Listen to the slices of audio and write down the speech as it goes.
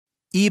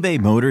eBay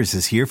Motors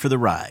is here for the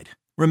ride.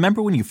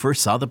 Remember when you first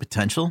saw the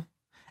potential?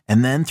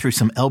 And then through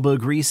some elbow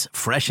grease,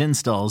 fresh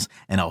installs,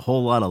 and a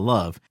whole lot of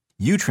love,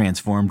 you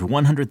transformed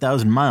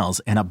 100,000 miles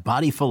and a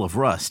body full of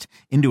rust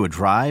into a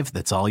drive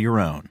that's all your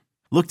own.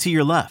 Look to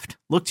your left.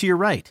 Look to your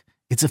right.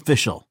 It's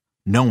official.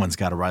 No one's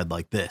got a ride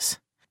like this.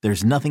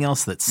 There's nothing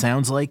else that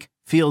sounds like,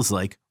 feels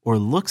like, or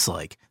looks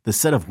like the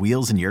set of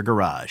wheels in your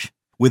garage.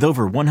 With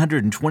over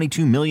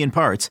 122 million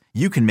parts,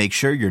 you can make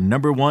sure your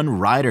number one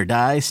ride or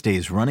die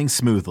stays running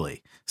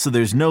smoothly. So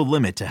there's no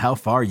limit to how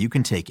far you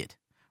can take it.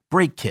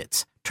 Brake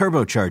kits,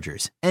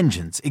 turbochargers,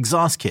 engines,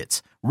 exhaust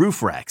kits,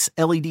 roof racks,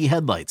 LED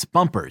headlights,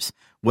 bumpers,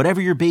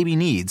 whatever your baby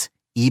needs,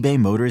 eBay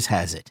Motors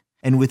has it.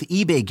 And with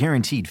eBay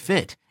Guaranteed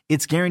Fit,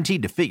 it's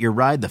guaranteed to fit your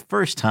ride the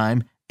first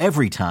time,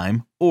 every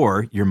time,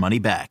 or your money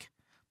back.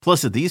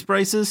 Plus at these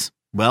prices,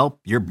 well,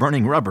 you're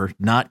burning rubber,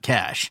 not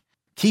cash.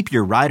 Keep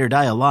your ride or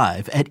die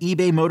alive at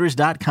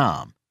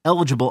ebaymotors.com.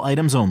 Eligible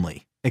items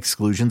only.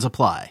 Exclusions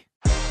apply.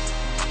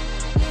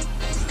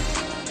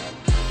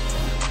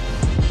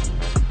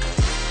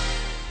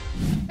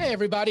 Hey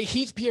everybody,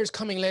 Heath Pierce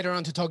coming later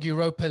on to talk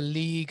Europa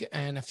League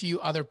and a few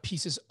other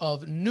pieces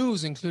of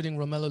news, including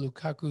Romelu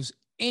Lukaku's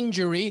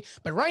injury.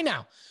 But right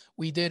now,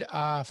 we did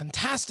a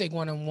fantastic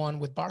one-on-one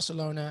with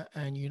Barcelona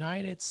and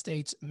United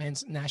States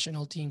men's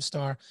national team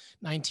star,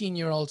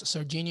 19-year-old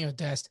Sergiño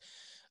Dest.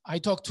 I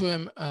talked to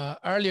him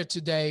earlier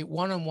today,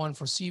 one-on-one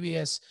for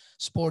CBS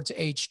Sports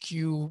HQ.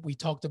 We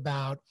talked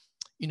about,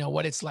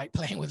 what it's like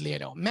playing with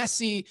Lionel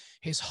Messi,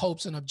 his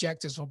hopes and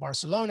objectives for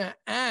Barcelona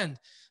and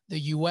the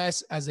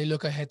U.S. as they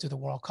look ahead to the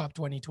World Cup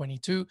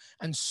 2022,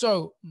 and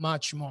so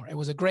much more. It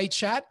was a great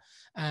chat,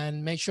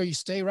 and make sure you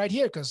stay right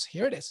here because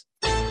here it is.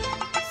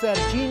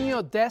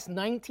 Sergiño Dest,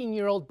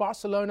 19-year-old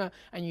Barcelona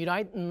and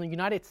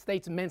United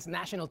States men's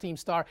national team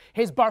star.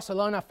 His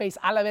Barcelona face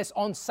Alaves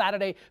on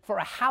Saturday for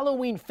a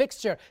Halloween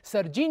fixture.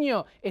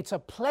 Sergiño, it's a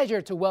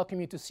pleasure to welcome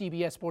you to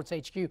CBS Sports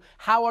HQ.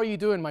 How are you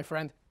doing, my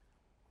friend?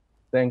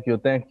 Thank you.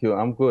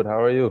 I'm good.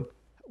 How are you?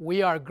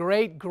 We are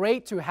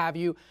great to have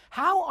you.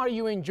 How are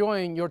you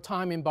enjoying your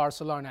time in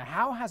Barcelona?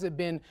 How has it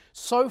been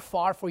so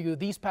far for you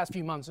these past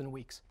few months and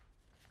weeks?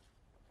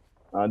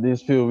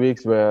 These few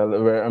weeks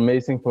were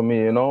amazing for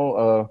me,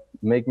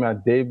 make my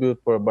debut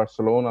for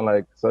Barcelona,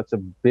 like such a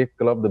big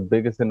club, the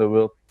biggest in the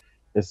world.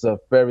 It's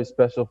very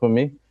special for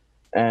me.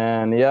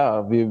 And yeah,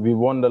 we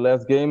won the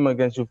last game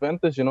against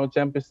Juventus,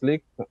 Champions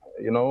League.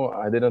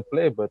 I didn't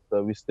play, but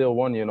we still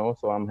won,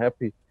 so I'm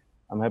happy.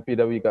 I'm happy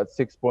that we got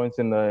 6 points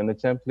in the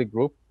Champions League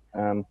group.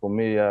 And for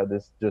me,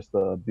 this is just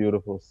a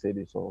beautiful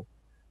city. So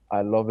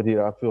I love it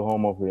here. I feel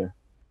home over here.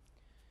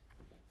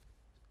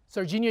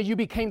 Sergiño, you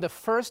became the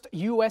first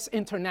U.S.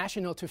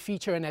 international to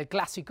feature in El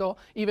Clásico.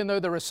 Even though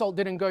the result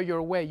didn't go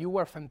your way, you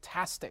were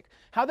fantastic.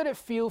 How did it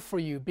feel for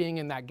you being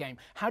in that game?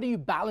 How do you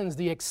balance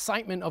the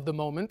excitement of the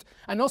moment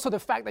and also the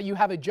fact that you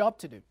have a job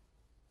to do?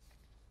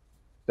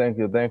 Thank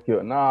you.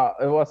 No,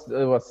 it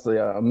was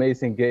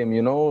amazing game.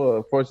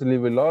 Fortunately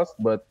we lost,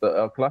 but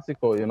El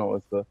Clásico,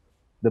 is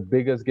the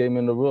biggest game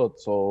in the world.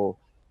 So,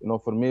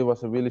 for me it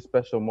was a really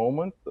special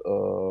moment.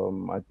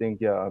 I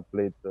think I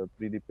played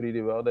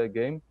pretty well that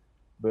game.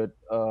 But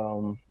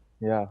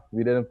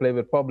we didn't play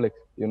with public,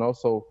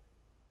 so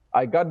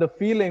I got the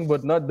feeling,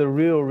 but not the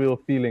real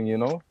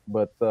feeling,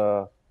 But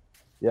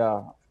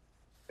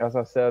as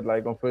I said,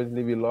 like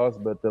unfortunately we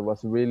lost, but it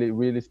was a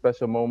really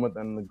special moment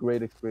and a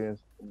great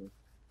experience for me.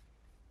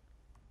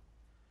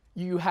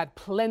 You had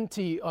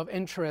plenty of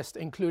interest,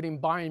 including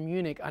Bayern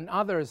Munich and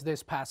others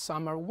this past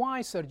summer.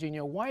 Why,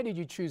 Sergiño? Why did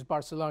you choose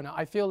Barcelona?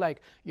 I feel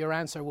like your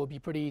answer will be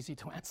pretty easy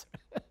to answer.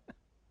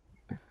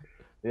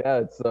 Yeah,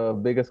 it's the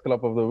biggest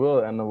club of the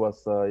world, and it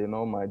was,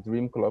 my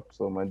dream club.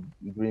 So my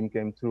dream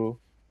came true,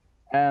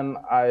 and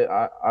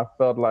I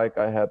felt like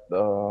I had,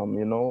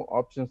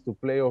 options to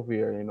play over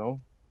here, and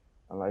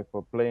like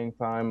for playing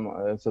time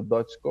as a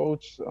Dutch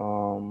coach,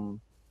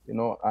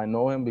 I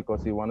know him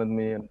because he wanted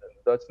me in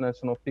the Dutch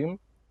national team.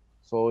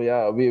 So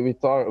yeah, we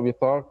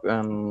talked,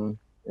 and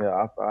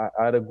yeah,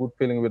 I had a good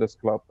feeling with this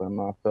club, and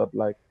I felt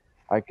like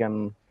I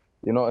can,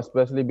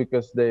 especially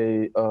because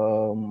they,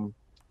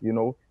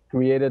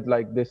 created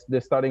like this.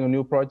 They're starting a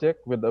new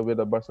project with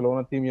the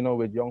Barcelona team,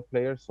 with young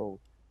players. So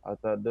I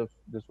thought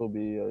this will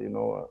be,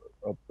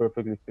 a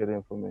perfectly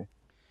fitting for me.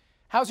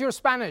 How's your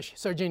Spanish,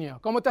 Sergiño?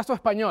 ¿Cómo está tu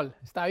español?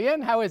 ¿Está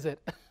bien? How is it?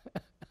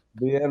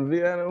 Bien,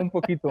 un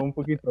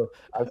poquito.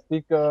 I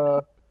speak,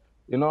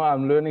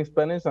 I'm learning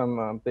Spanish.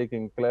 I'm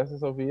taking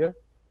classes over here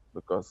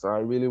because I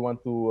really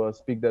want to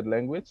speak that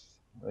language,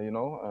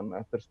 and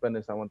after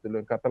Spanish, I want to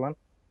learn Catalan.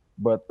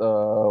 But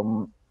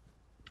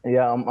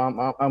yeah,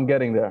 I'm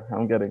getting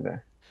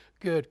there.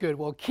 Good.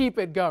 Well, keep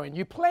it going.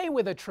 You play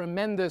with a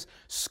tremendous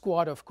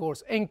squad, of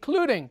course,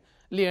 including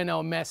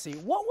Lionel Messi.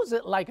 What was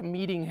it like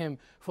meeting him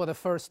for the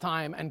first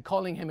time and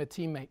calling him a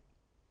teammate?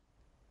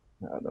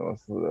 Yeah, that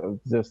was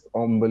just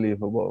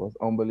unbelievable. It was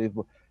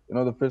unbelievable.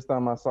 The first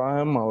time I saw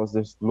him, I was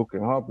just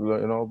looking up,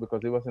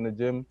 because he was in the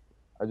gym.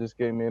 I just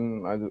came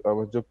in. I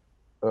was just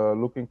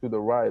looking to the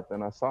right,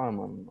 and I saw him,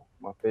 and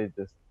my face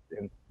just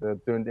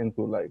turned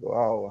into like,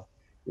 wow.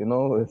 You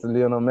know, it's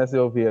Lionel Messi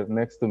over here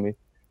next to me.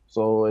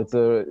 So it's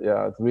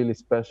really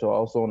special.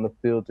 Also on the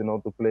field, you know,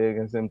 to play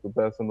against him, to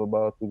pass him the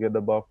ball, to get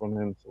the ball from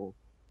him. So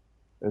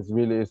it's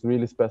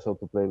really special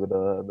to play with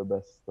the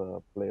best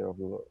player of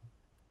the world.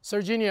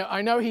 Serginho,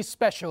 I know he's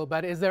special,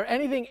 but is there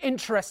anything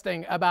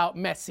interesting about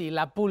Messi,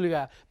 La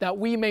Pulga, that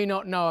we may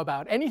not know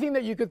about? Anything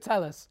that you could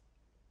tell us?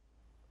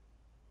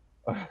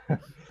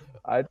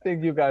 I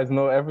think you guys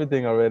know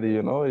everything already,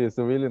 you know. He's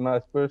a really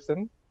nice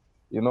person.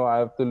 You know, I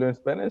have to learn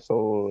Spanish,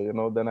 so, you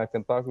know, then I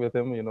can talk with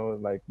him, you know,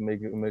 like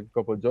make a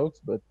couple jokes.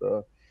 But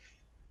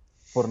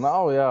for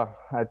now, yeah,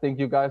 I think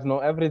you guys know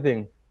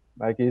everything.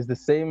 Like, he's the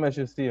same as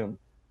you see him.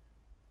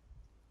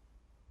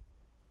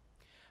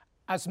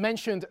 As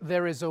mentioned,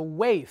 there is a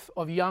wave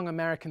of young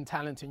American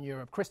talent in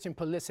Europe. Christian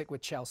Pulisic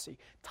with Chelsea,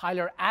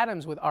 Tyler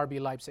Adams with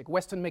RB Leipzig,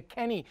 Weston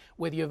McKennie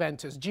with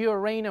Juventus,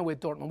 Gio Reyna with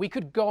Dortmund. We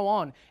could go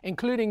on,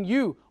 including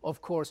you,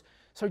 of course.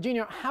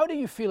 Serginho, how do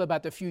you feel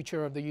about the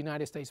future of the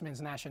United States men's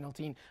national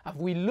team as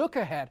we look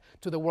ahead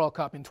to the World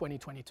Cup in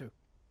 2022?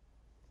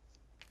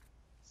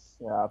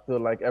 Yeah, I feel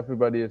like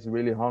everybody is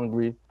really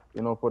hungry,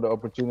 you know, for the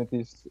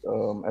opportunities.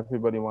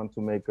 Everybody wants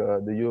to make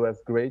the U.S.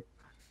 great,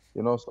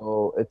 you know,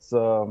 so it's...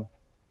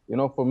 you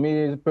know, for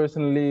me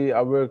personally,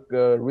 I work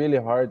really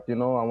hard. You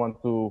know, I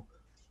want to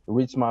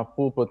reach my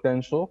full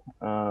potential.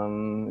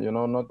 You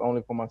know, not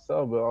only for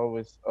myself, but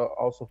always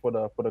also for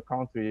the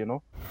country. You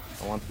know,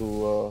 I want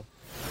to,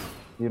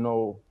 you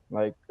know,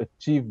 like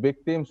achieve big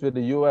things with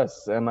the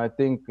U.S. And I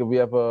think we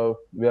have a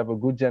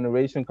good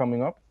generation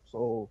coming up.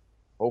 So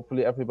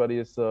hopefully everybody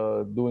is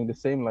doing the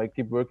same. Like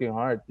keep working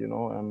hard. You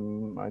know,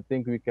 and I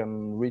think we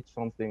can reach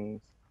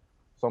something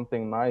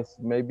nice,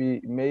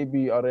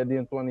 maybe already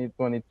in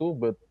 2022,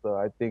 but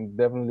I think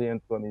definitely in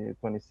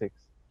 2026.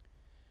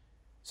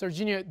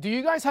 Serginho, do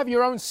you guys have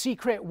your own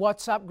secret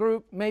WhatsApp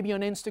group, maybe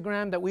on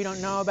Instagram that we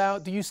don't know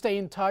about? Do you stay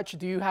in touch?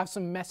 Do you have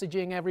some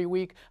messaging every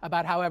week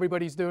about how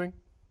everybody's doing?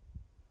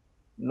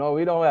 No,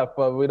 we don't have.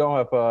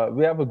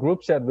 We have a group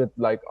chat with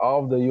like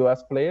all of the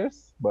U.S.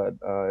 players, but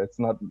it's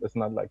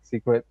not like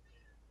secret.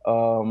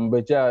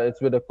 But yeah, it's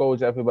with the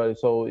coach, everybody.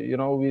 So you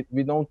know,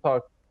 we don't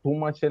talk too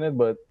much in it,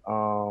 but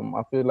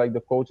I feel like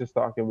the coach is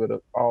talking with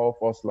all of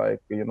us, like,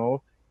 you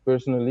know,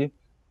 personally.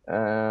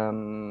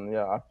 And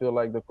yeah, I feel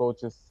like the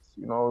coach is,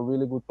 you know, a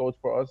really good coach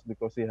for us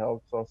because he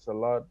helps us a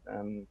lot.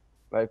 And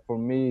like for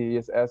me, he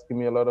is asking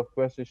me a lot of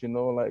questions, you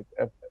know, like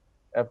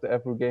after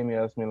every game, he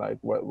asks me like,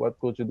 what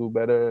could you do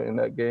better in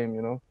that game,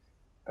 you know?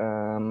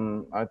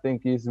 And I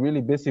think he's really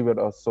busy with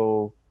us.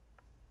 So,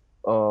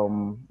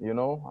 you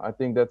know, I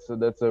think that's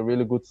a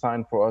really good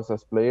sign for us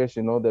as players,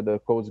 you know, that the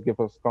coach gives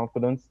us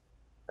confidence.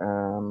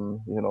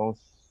 You know,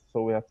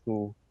 so we have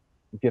to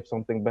give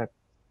something back.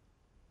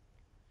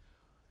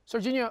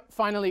 Serginho,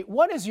 finally,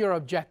 what is your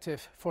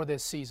objective for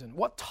this season?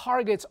 What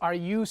targets are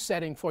you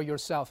setting for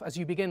yourself as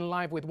you begin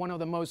live with one of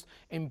the most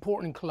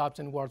important clubs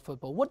in world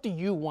football? What do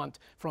you want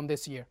from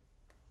this year?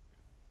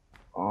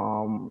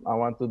 I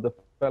want to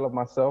develop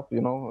myself, you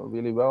know,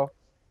 really well.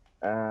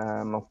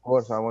 And of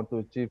course, I want to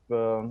achieve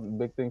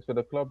big things for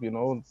the club, you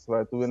know,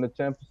 try to win the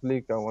Champions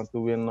League. I want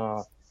to win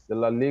the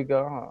La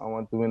Liga. I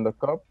want to win the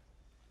Cup.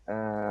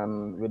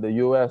 And with the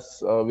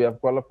US, we have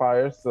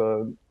qualifiers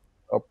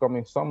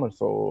upcoming summer.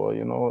 So,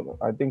 you know,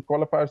 I think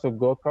qualifiers of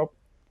Gold Cup,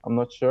 I'm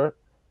not sure.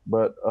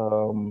 But,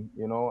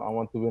 you know, I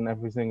want to win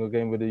every single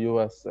game with the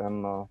US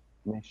and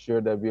make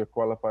sure that we are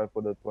qualified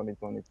for the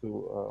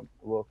 2022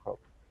 World Cup,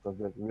 because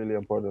that's really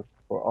important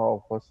for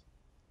all of us.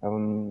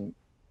 And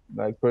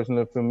like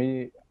personally for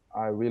me,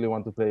 I really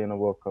want to play in a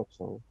World Cup.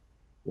 So,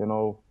 you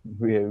know,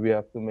 we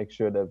have to make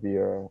sure that we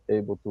are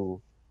able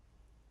to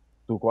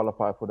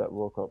qualify for that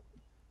World Cup.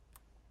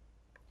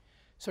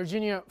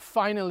 Serginho,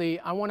 finally,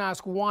 I want to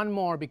ask one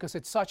more because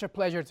it's such a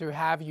pleasure to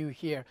have you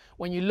here.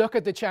 When you look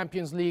at the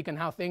Champions League and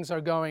how things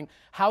are going,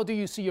 how do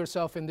you see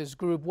yourself in this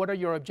group? What are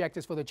your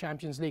objectives for the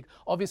Champions League?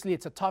 Obviously,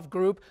 it's a tough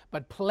group,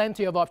 but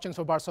plenty of options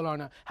for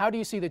Barcelona. How do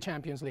you see the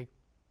Champions League?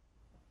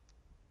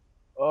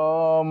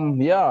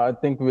 Yeah, I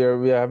think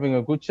we're having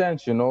a good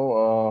chance, you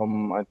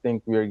know. I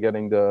think we're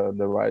getting the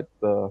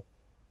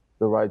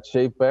right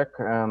shape back,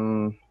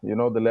 and you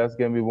know, the last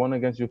game we won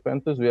against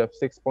Juventus, we have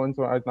 6 points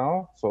right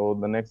now. So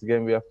the next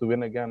game we have to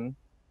win again,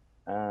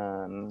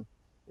 and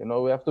you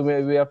know, we have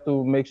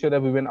to make sure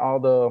that we win all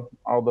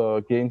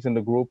the games in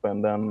the group,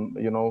 and then,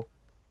 you know,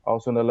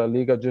 also in the La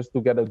Liga, just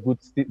to get a good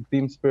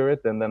team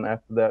spirit. And then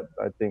after that,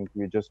 I think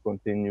we just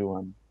continue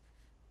and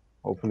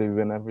hopefully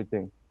win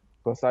everything.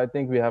 Because I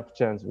think we have a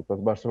chance,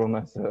 because Barcelona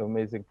is an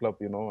amazing club,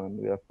 you know, and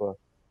we have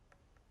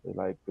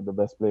like the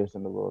best players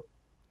in the world.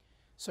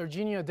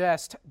 Serginho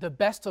Dest, the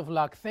best of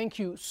luck. Thank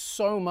you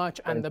so much,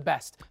 and the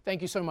best.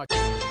 Thank you so much.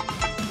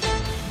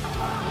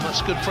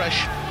 That's good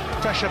pressure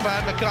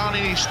by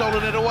McCartney. He's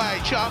stolen it away.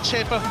 Chance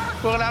here for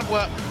Royal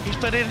Antwerp. He's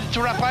put it into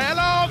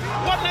Rafaelov.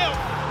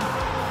 1-0.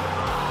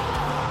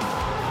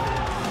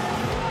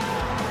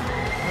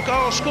 A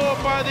goal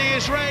scored by the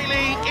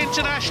Israeli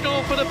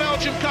international for the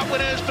Belgium Cup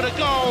winners, but a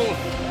goal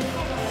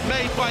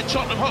made by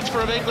Tottenham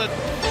Hotspur of England.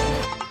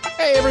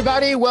 Hey,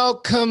 everybody.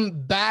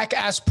 Welcome back.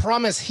 As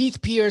promised, Heath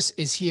Pierce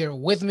is here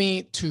with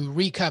me to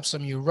recap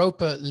some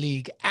Europa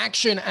League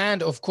action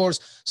and, of course,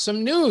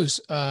 some news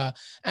and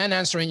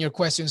answering your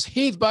questions.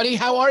 Heath, buddy,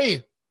 how are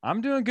you? I'm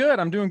doing good.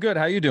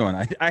 How you doing?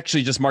 I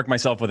actually just marked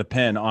myself with a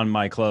pen on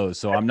my clothes,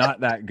 so I'm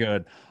not that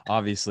good,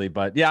 obviously.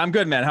 But yeah, I'm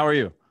good, man. How are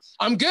you?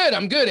 I'm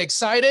good.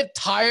 Excited,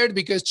 tired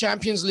because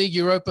Champions League,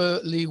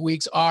 Europa League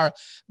weeks are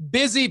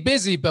busy,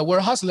 but we're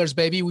hustlers,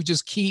 baby. We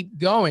just keep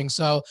going.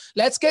 So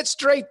let's get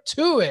straight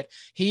to it.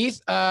 Heath,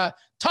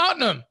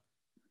 Tottenham,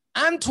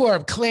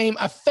 Antwerp claim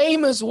a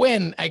famous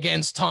win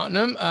against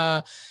Tottenham.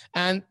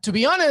 And to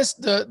be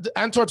honest, the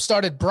Antwerp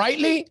started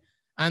brightly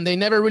and they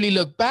never really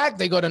looked back.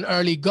 They got an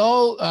early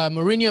goal.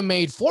 Mourinho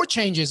made 4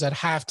 changes at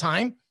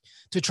halftime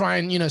to try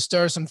and,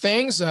 stir some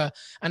things. And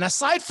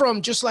aside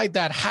from just like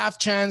that half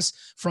chance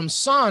from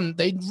Son,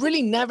 they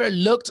really never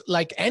looked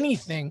like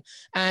anything.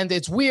 And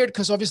it's weird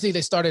because obviously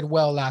they started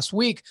well last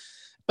week,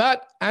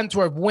 but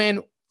Antwerp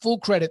win, full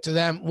credit to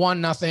them,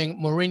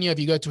 1-0. Mourinho, if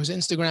you go to his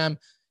Instagram,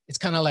 it's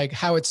kind of like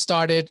how it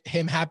started,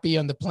 him happy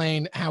on the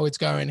plane, how it's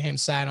going, him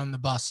sad on the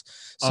bus.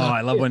 So,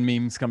 I love when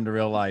memes come to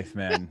real life,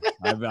 man.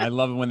 I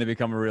love it when they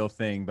become a real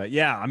thing. But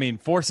yeah, I mean,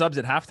 4 subs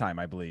at halftime,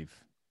 I believe.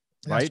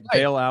 Right?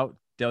 Bale out,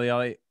 Dele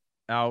Alli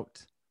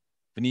out,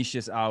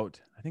 Vinicius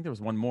out. I think there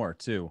was one more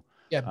too.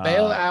 Yeah,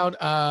 Bale out.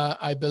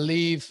 I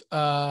believe.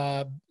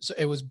 So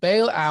it was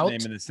Bale out.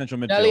 Name in the central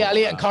midfield. Dele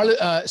Alli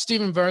and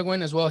Steven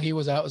Bergwijn as well. He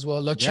was out as well.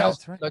 Lo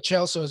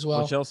Celso as well.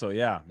 Lo Celso,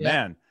 yeah.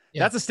 Man,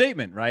 that's a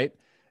statement, right?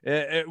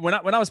 When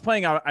I was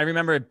playing, I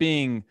remember it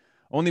being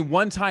only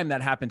one time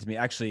that happened to me.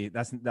 Actually,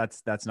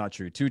 that's not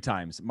true. 2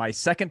 times. My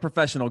second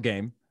professional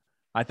game,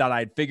 I thought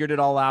I'd figured it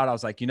all out. I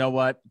was like, you know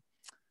what?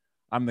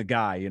 I'm the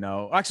guy,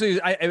 Actually,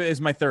 it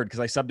was my third because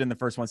I subbed in the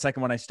first one.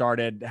 Second one I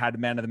started, had a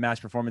man of the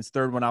match performance.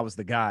 Third one I was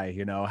the guy,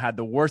 had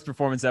the worst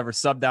performance ever,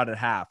 subbed out at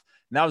half.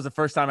 And that was the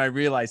first time I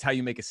realized how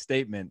you make a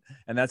statement,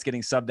 and that's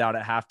getting subbed out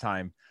at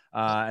halftime.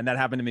 And that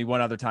happened to me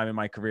one other time in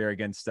my career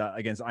against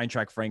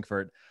Eintracht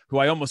Frankfurt, who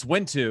I almost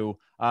went to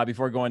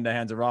before going to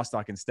Hansa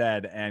Rostock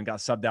instead and got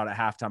subbed out at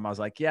halftime. I was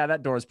like, yeah,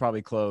 that door is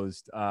probably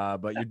closed.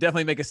 But you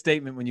definitely make a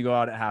statement when you go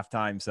out at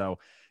halftime. So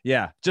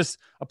yeah, just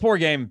a poor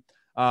game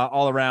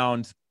all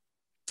around.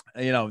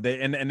 They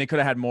could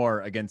have had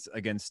more against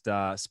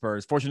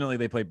Spurs. Fortunately,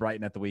 they played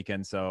Brighton at the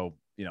weekend, so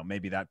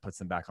maybe that puts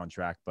them back on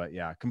track. But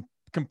yeah,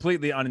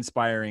 completely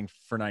uninspiring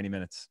for 90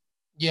 minutes.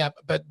 Yeah,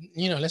 but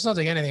let's not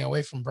take anything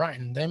away from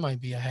Brighton. They might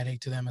be a headache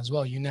to them as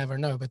well. You never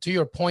know. But to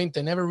your point,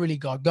 they never really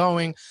got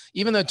going.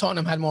 Even though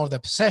Tottenham had more of the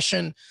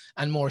possession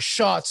and more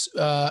shots,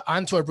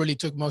 Antwerp really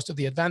took most of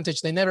the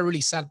advantage. They never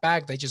really sat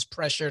back. They just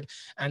pressured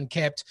and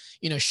kept,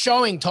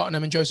 showing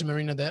Tottenham and Jose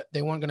Mourinho that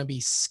they weren't going to be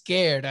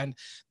scared. And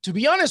to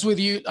be honest with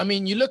you, I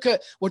mean,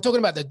 we're talking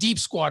about the deep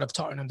squad of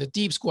Tottenham, the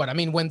deep squad. I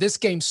mean, when this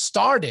game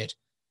started,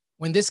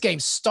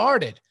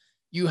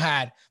 you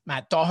had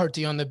Matt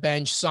Doherty on the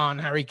bench, Son,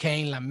 Harry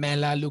Kane,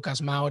 Lamela,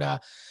 Lucas Moura,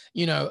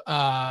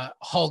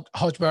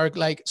 Højbjerg,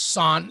 like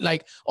Son,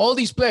 like all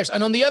these players.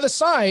 And on the other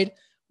side,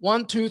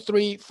 1, 2,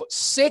 3, 4,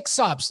 6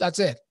 subs. That's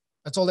it.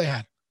 That's all they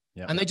had.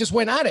 Yep. And they just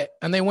went at it,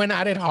 and they went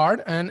at it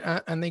hard,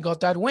 and they got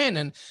that win.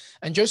 And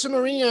Jose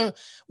Mourinho,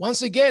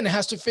 once again,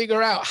 has to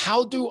figure out,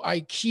 how do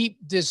I keep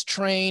this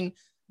train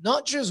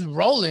not just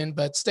rolling,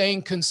 but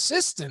staying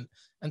consistent?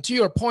 And to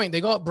your point, they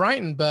got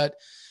Brighton, but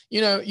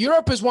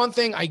Europe is one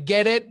thing. I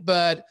get it,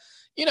 but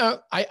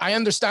I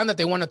understand that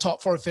they want a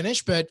top 4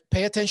 finish, but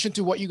pay attention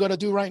to what you got to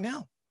do right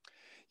now.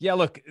 Yeah,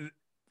 look,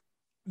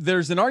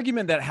 there's an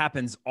argument that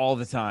happens all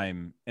the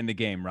time in the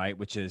game, right?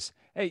 Which is,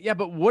 hey, yeah,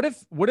 but what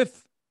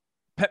if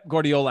Pep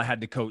Guardiola had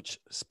to coach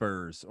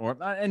Spurs,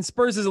 and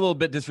Spurs is a little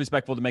bit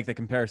disrespectful to make the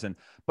comparison,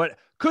 but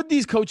could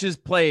these coaches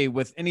play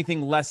with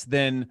anything less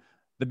than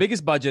the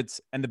biggest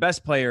budgets and the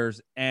best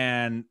players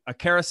and a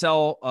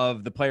carousel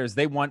of the players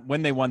they want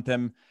when they want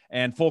them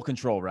and full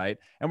control, right?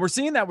 And we're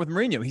seeing that with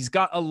Mourinho. He's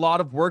got a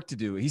lot of work to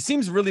do. He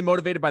seems really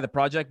motivated by the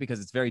project because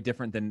it's very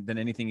different than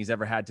anything he's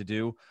ever had to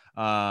do.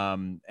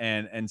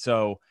 And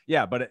so,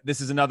 yeah, but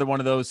this is another one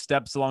of those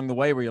steps along the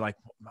way where you're like,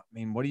 I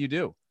mean, what do you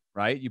do,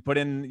 right? You put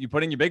in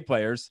your big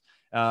players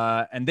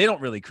and they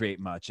don't really create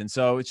much. And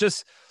so it's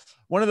just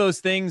one of those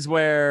things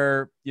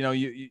where,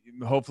 you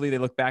hopefully they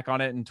look back on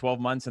it in 12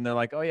 months and they're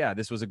like, oh yeah,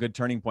 this was a good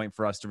turning point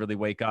for us to really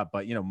wake up.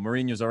 But,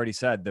 Mourinho's already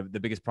said the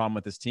biggest problem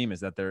with this team is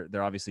that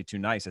they're obviously too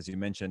nice. As you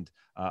mentioned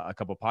a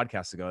couple of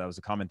podcasts ago, that was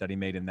a comment that he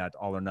made in that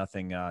All or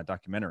Nothing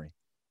documentary.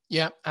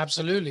 Yeah,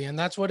 absolutely. And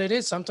that's what it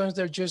is. Sometimes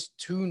they're just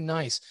too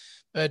nice.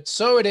 But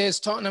so it is.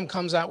 Tottenham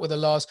comes out with a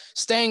loss.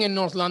 Staying in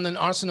North London,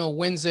 Arsenal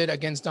wins it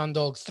against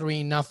Dundalk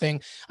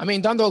 3-0. I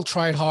mean, Dundalk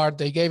tried hard.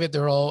 They gave it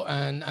their all,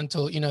 and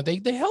until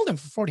they held him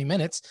for 40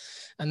 minutes,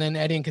 and then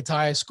Eddie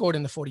Nketiah scored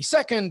in the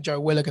 42nd, Joe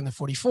Willock in the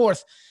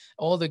 44th.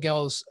 All the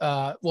goals,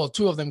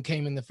 2 of them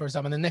came in the first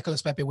half, and then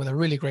Nicolas Pepe with a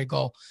really great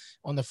goal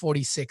on the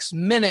 46th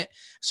minute.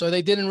 So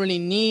they didn't really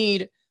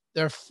need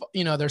their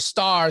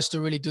stars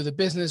to really do the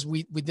business.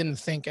 We didn't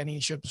think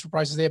any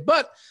surprises there,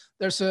 but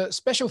there's a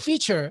special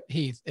feature,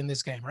 Heath, in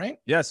this game, right?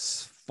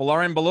 Yes,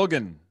 Folarin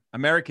Balogun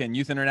American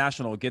Youth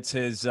International gets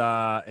his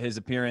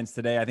appearance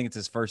today. I think it's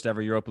his first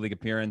ever Europa League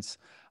appearance.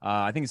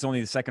 I think it's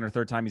only the second or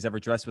third time he's ever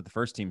dressed with the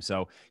first team.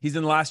 So he's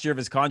in the last year of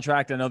his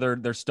contract. I know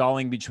they're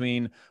stalling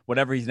between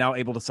whatever he's now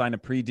able to sign a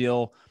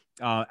pre-deal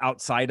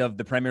outside of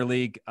the Premier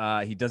League.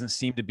 He doesn't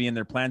seem to be in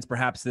their plans.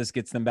 Perhaps this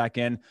gets them back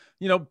in.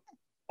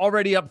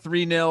 Already up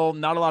 3-0,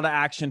 not a lot of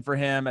action for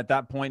him. At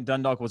that point,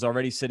 Dundalk was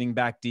already sitting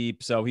back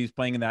deep. So he's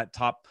playing in that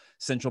top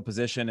central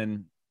position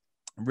and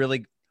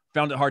really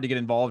found it hard to get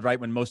involved right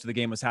when most of the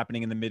game was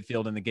happening in the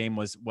midfield and the game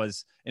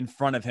was in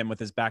front of him with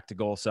his back to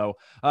goal. So,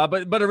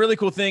 but a really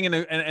cool thing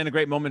and a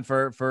great moment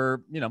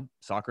for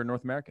soccer in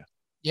North America.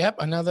 Yep,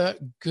 another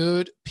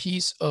good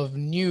piece of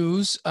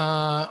news.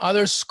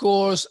 Other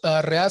scores: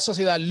 Real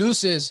Sociedad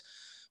loses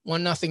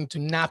 1-0 to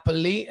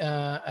Napoli.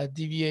 A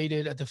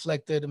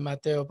deflected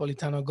Matteo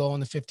Politano goal in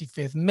the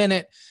 55th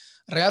minute.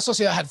 Real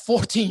Sociedad had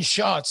 14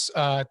 shots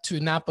to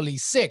Napoli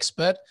 6,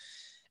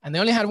 and they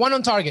only had one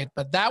on target,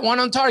 but that one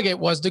on target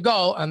was the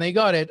goal, and they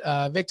got it.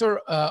 Victor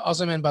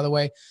Osimhen, by the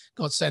way,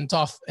 got sent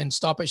off in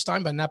stoppage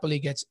time, but Napoli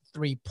gets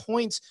 3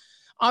 points.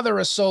 Other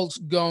results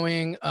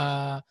going.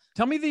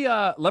 Tell me the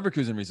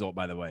Leverkusen result,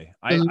 by the way.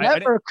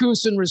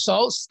 Leverkusen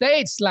result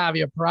stayed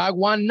Slavia Prague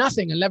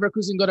 1-0, and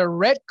Leverkusen got a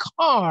red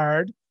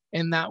card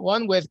in that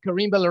one with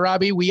Karim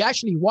Bellarabi. We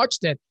actually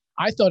watched it.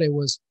 I thought it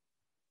was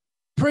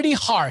pretty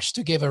harsh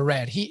to give a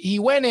red. He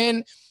went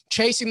in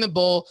chasing the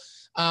ball.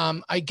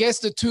 I guess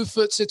the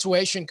 2-foot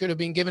situation could have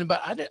been given,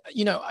 but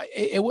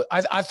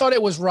I thought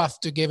it was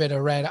rough to give it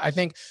a red. I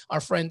think our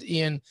friend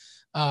Ian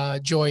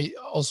Joy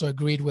also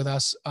agreed with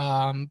us,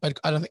 but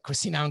I don't think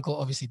Christina Uncle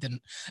obviously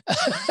didn't.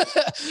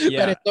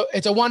 Yeah. But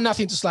it's a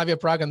 1-0 to Slavia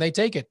Prague, and they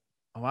take it.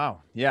 Oh,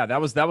 wow. Yeah, that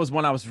was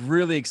one I was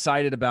really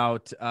excited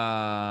about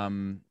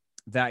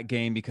that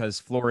game because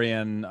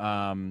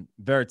Florian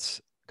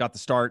Wirtz got the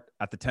start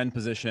at the 10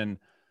 position.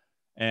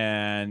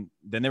 And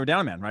then they were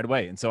down a man right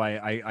away. And so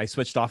I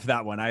switched off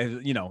that one.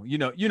 You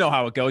know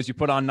how it goes. You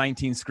put on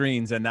 19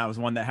 screens, and that was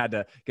one that had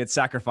to get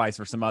sacrificed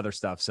for some other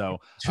stuff. So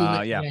too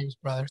many games,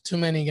 brother. Too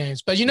many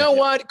games. But you know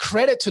what?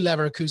 Credit to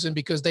Leverkusen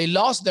because they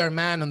lost their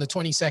man on the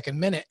 22nd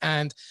minute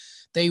and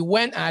they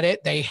went at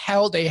it. They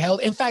held.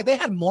 In fact, they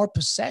had more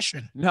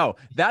possession. No,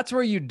 that's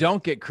where you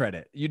don't get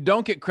credit. You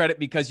don't get credit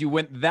because you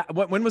went that.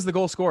 When was the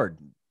goal scored?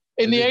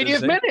 In the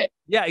 80th minute.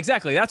 Yeah,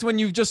 exactly. That's when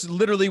you've just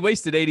literally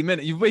wasted 80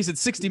 minutes. You've wasted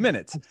 60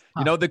 minutes.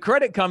 The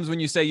credit comes when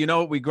you say,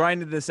 we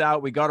grinded this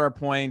out. We got our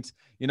point,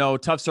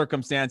 tough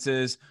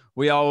circumstances.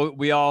 We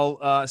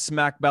all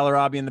smack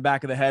Bellarabi in the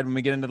back of the head when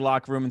we get into the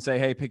locker room and say,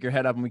 hey, pick your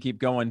head up, and we keep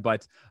going.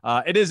 But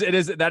that is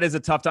a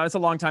tough time. It's a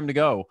long time to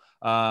go,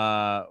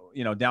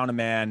 down a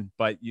man.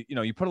 But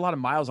you put a lot of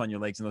miles on your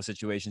legs in those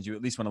situations. You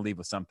at least want to leave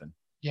with something.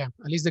 Yeah,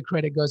 at least the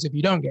credit goes if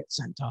you don't get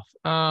sent off.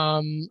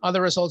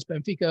 Other results,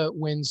 Benfica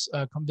wins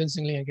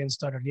convincingly against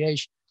Stade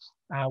Liège.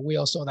 We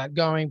all saw that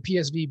going.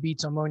 PSV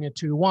beats Omonia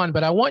 2-1.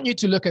 But I want you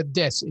to look at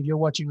this. If you're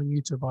watching on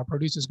YouTube, our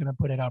producer's going to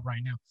put it up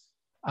right now.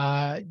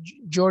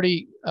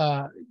 Jordi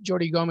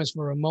Gomez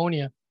for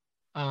Omonia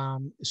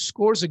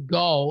scores a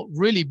goal,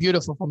 really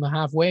beautiful from the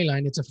halfway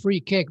line. It's a free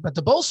kick, but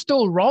the ball's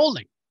still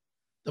rolling.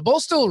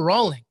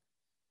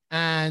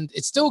 And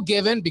it's still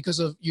given because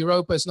of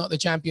Europa. It's not the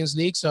Champions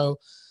League, so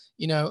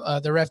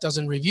the ref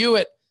doesn't review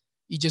it.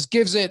 He just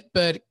gives it.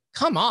 But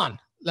come on.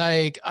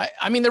 I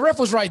mean, the ref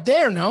was right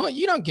there. No,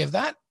 you don't give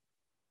that.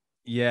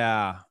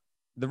 Yeah.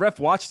 The ref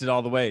watched it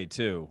all the way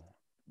too.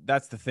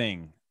 That's the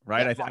thing,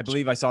 right? I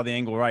believe I saw the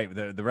angle right.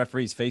 The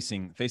referee's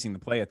facing the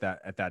play at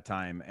that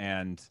time.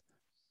 And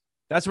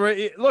that's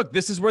where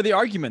this is where the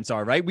arguments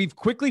are, right? We've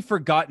quickly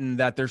forgotten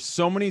that there's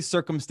so many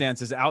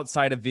circumstances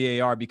outside of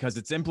VAR because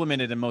it's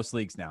implemented in most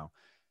leagues now.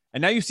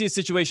 And now you see a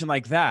situation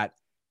like that,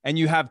 and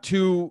you have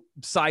two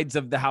sides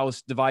of the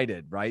house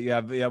divided, right? You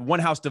have one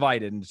house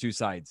divided into two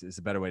sides is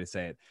a better way to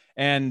say it.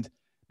 And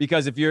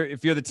because if you're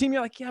the team,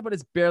 you're like, yeah, but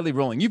it's barely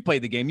rolling. You've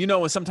played the game.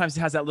 Sometimes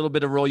it has that little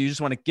bit of roll. You just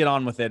want to get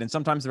on with it. And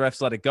sometimes the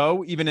refs let it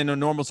go, even in a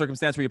normal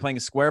circumstance where you're playing a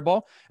square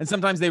ball. And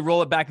sometimes they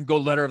roll it back and go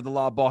letter of the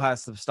law. Ball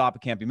has to stop.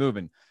 It can't be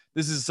moving.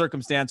 This is a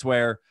circumstance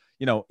where,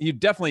 you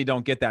definitely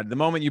don't get that. The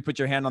moment you put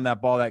your hand on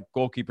that ball, that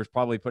goalkeeper's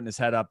probably putting his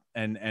head up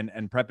and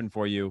prepping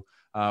for you,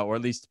 or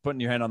at least putting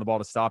your hand on the ball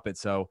to stop it.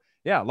 So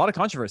yeah, a lot of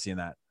controversy in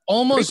that.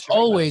 Almost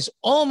always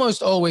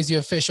the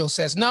official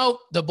says, no,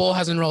 the ball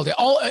hasn't rolled it.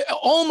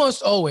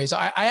 Almost always.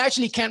 I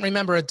actually can't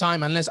remember a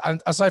time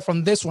aside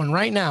from this one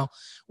right now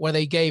where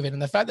they gave it.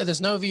 And the fact that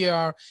there's no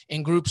VAR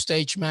in group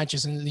stage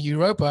matches in the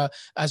Europa,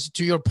 as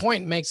to your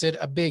point, makes it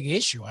a big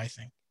issue, I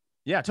think.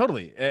 Yeah,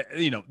 totally.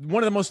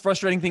 One of the most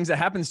frustrating things that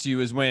happens to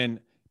you is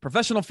when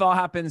professional foul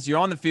happens, you're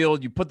on the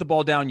field, you put the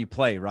ball down, you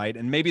play, right?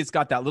 And maybe it's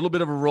got that little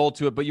bit of a roll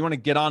to it, but you want to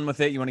get on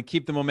with it. You want to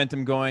keep the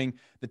momentum going.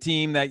 The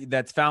team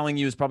that's fouling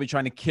you is probably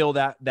trying to kill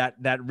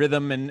that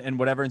rhythm and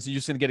whatever. And so you're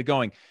just going to get it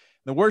going.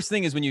 The worst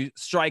thing is when you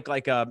strike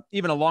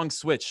even a long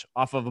switch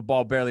off of a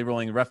ball barely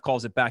rolling, the ref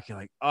calls it back. You're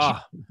like,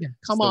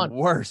 come on,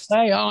 worst.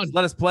 Play on.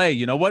 Let us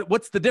play.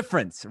 What's the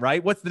difference,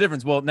 right? What's the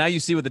difference? Well, now you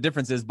see what the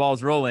difference is.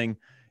 Ball's rolling,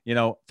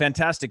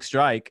 fantastic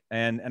strike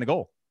and a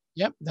goal.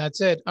 Yep,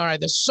 that's it. All right,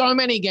 there's so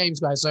many games,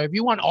 guys. So if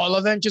you want all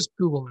of them, just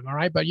Google them. All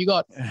right, but you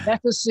got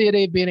Leicester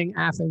City beating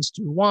Athens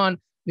 2-1,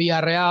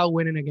 Villarreal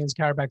winning against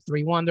Karabakh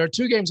 3-1. There are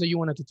two games that you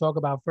wanted to talk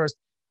about first.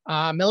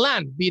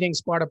 Milan beating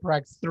Sparta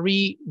Prague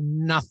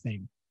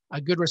 3-0.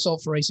 A good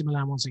result for AC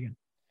Milan once again.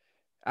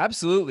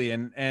 Absolutely.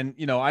 And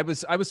you know, I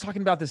was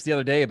talking about this the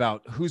other day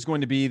about who's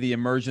going to be the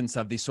emergence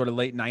of these sort of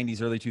late 90s,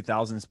 early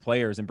 2000s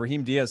players. And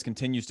Brahim Diaz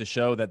continues to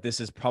show that this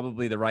is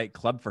probably the right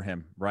club for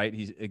him, right?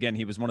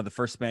 He was one of the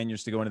first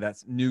Spaniards to go into that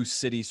new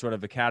city sort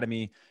of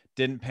academy,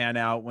 didn't pan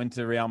out, went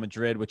to Real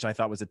Madrid, which I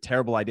thought was a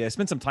terrible idea. I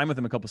spent some time with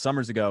him a couple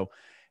summers ago,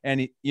 and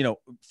he,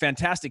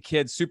 fantastic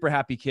kid, super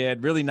happy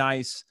kid, really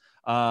nice.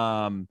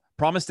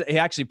 He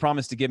actually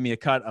promised to give me a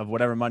cut of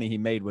whatever money he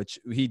made, which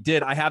he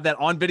did. I have that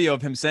on video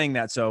of him saying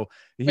that. So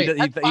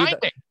yeah,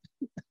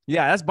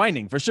 that's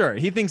binding for sure.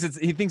 He thinks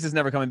it's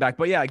never coming back.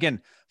 But yeah,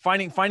 again,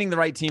 finding the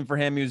right team for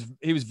him.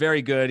 He was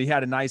very good. He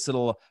had a nice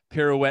little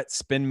pirouette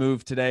spin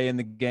move today in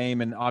the game,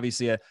 and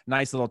obviously a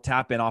nice little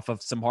tap in off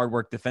of some hard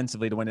work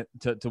defensively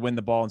to win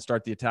the ball and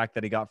start the attack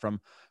that he got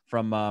from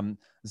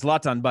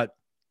Zlatan. But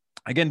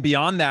again,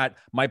 beyond that,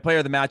 my player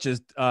of the match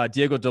is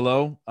Diego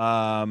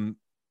Dalot.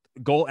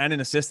 Goal and an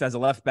assist as a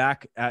left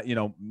back. I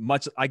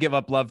give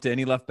up love to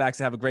any left backs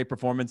that have a great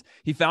performance.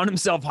 He found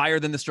himself higher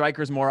than the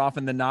strikers more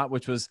often than not,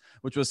 which was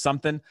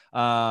something.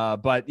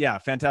 But yeah,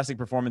 fantastic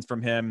performance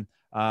from him.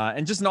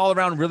 And just an all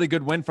around really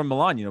good win from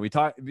Milan. We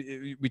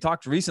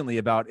talked recently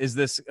about, is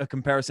this a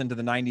comparison to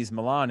the 90s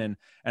Milan?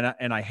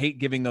 And I hate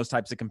giving those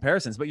types of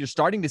comparisons, but you're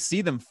starting to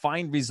see them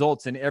find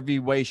results in every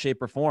way,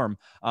 shape, or form.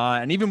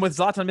 And even with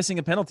Zlatan missing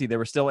a penalty, they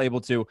were still able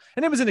to,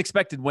 and it was an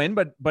expected win,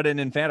 but an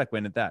emphatic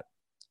win at that.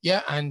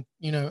 Yeah, and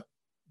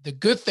the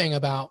good thing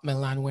about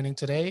Milan winning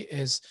today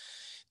is,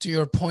 to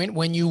your point,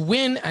 when you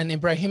win and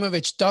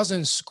Ibrahimovic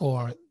doesn't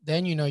score,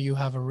 then you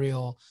have a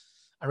real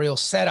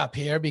setup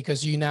here,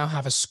 because you now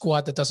have a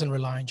squad that doesn't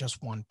rely on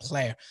just one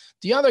player.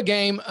 The other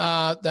game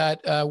that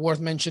worth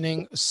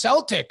mentioning,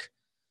 Celtic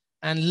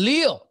and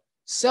Lille.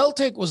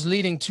 Celtic was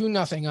leading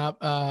 2-0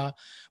 up.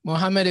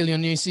 Mohamed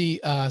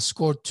Elyounoussi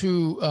scored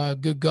two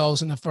good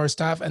goals in the first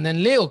half, and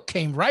then Lille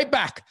came right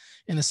back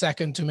in the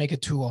second to make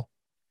it 2-0.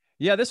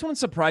 Yeah, this one's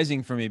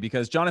surprising for me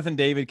because Jonathan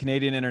David,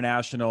 Canadian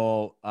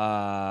international,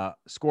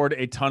 scored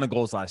a ton of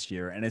goals last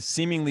year and is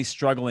seemingly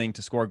struggling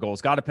to score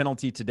goals. Got a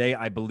penalty today,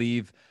 I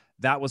believe.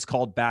 That was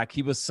called back.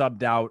 He was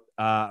subbed out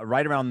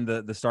right around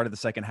the start of the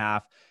second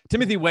half.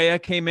 Timothy Weah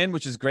came in,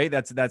 which is great.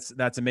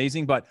 That's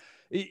amazing. But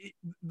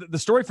the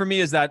story for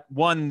me is that,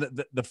 one,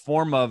 the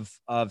form of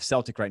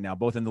Celtic right now,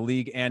 both in the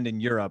league and in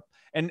Europe.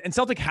 And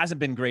Celtic hasn't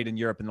been great in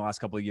Europe in the last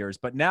couple of years,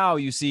 but now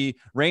you see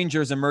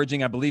Rangers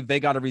emerging. I believe they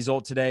got a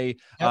result today,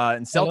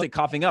 and Celtic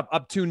coughing up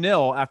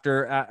 2-0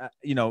 after,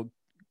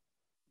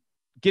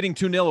 getting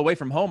 2-0 away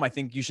from home. I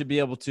think you should be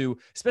able to,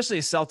 especially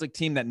a Celtic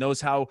team that knows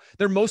how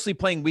they're mostly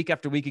playing week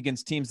after week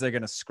against teams that are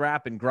going to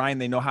scrap and grind.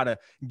 They know how to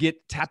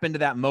tap into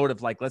that mode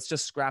of let's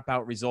just scrap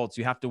out results.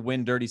 You have to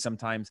win dirty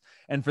sometimes.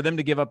 And for them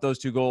to give up those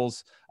two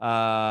goals,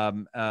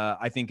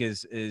 I think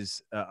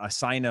is a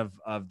sign of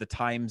the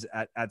times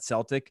at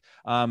Celtic.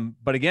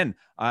 But again,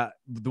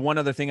 the one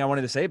other thing I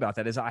wanted to say about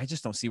that is I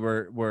just don't see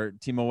where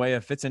Timo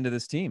Weah fits into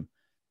this team.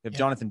 You have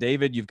Jonathan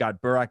David, you've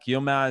got Burak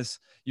Yilmaz,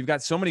 you've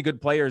got so many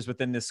good players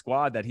within this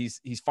squad that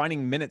he's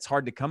finding minutes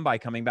hard to come by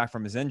coming back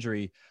from his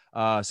injury.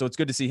 So it's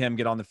good to see him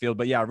get on the field.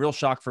 But yeah, real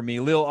shock for me.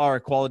 Lille are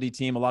a quality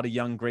team, a lot of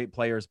young, great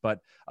players, but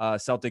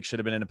Celtic should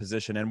have been in a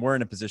position, and we're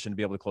in a position to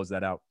be able to close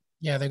that out.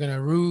 Yeah, they're going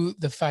to rue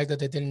the fact that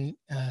they didn't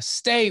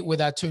stay with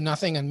that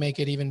 2-0 and make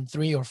it even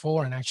 3 or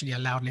 4 and actually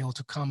allowed Lille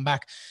to come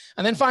back.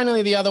 And then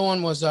finally, the other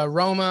one was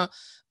Roma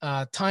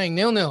tying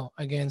 0-0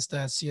 against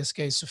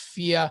CSKA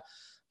Sofia.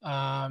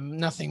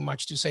 Nothing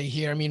much to say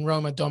here. I mean,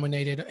 Roma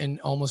dominated in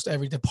almost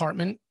every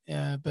department,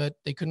 but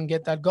they couldn't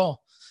get that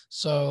goal.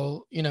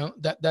 So,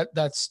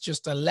 that's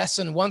just a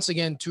lesson once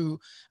again to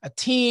a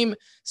team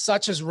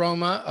such as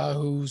Roma,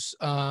 who's,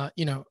 a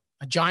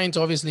giant,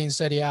 obviously in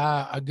Serie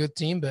A, a good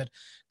team, but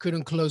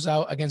couldn't close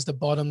out against the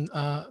bottom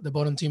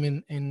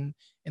team in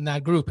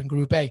that group, in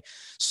Group A.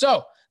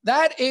 So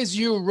that is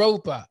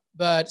Europa,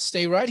 but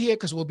stay right here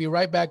because we'll be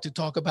right back to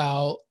talk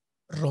about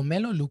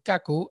Romelu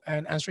Lukaku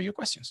and answer your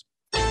questions.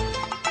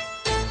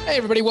 Hey,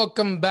 everybody.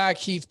 Welcome back.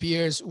 Heath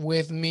Pierce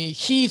with me.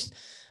 Heath,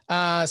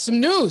 some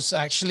news,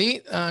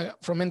 actually,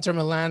 from Inter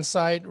Milan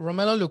side.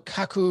 Romelu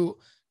Lukaku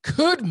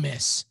could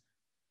miss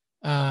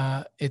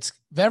its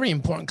very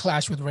important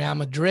clash with Real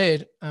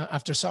Madrid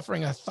after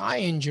suffering a thigh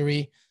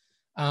injury.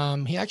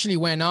 He actually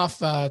went off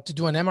to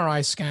do an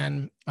MRI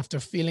scan after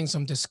feeling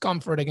some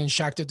discomfort against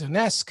Shakhtar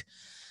Donetsk.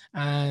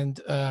 And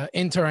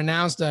Inter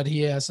announced that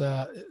he has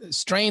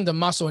strained the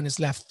muscle in his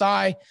left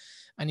thigh,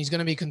 and he's going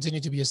to be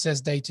continued to be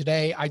assessed day to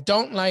day. I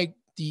don't like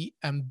the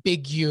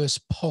ambiguous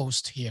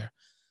post here.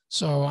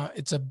 So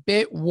it's a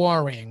bit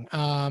worrying.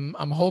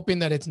 I'm hoping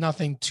that it's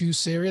nothing too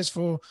serious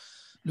for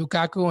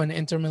Lukaku and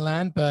Inter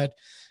Milan, but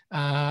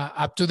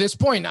up to this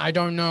point, I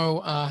don't know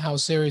how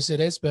serious it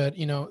is, but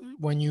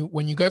when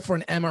you go for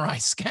an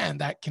MRI scan,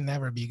 that can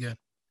never be good.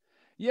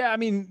 Yeah, I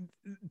mean,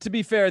 to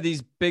be fair,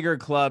 these bigger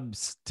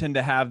clubs tend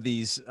to have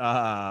these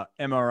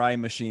MRI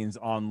machines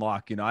on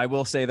lock. You know, I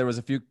will say there was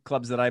a few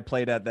clubs that I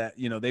played at that,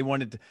 you know, they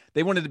wanted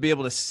to be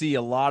able to see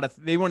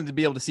they wanted to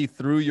be able to see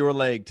through your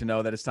leg to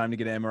know that it's time to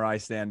get an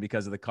MRI stand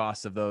because of the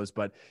cost of those.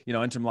 But, you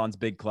know, Inter Milan's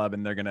big club,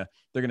 and they're gonna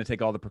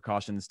take all the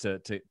precautions to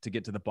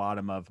get to the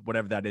bottom of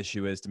whatever that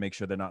issue is to make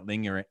sure they're not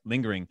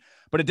lingering.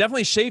 But it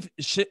definitely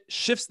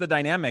shifts the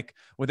dynamic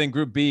within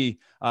Group B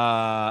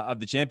of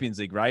the Champions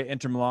League, right?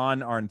 Inter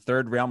Milan are in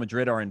third. Real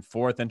Madrid are in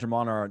fourth. Inter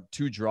Milan are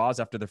 2 draws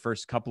after the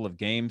first couple of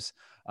games.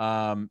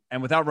 And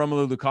without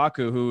Romelu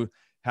Lukaku, who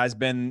has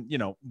been, you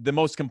know, the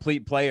most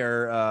complete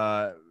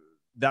player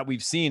that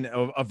we've seen,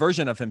 a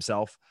version of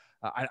himself,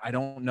 I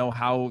don't know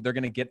how they're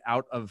going to get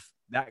out of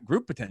that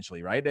group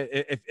potentially, right?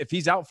 If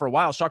he's out for a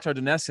while, Shakhtar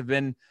Donetsk have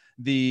been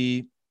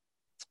the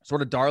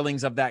sort of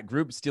darlings of that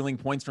group, stealing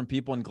points from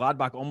people, and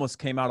Gladbach almost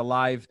came out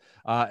alive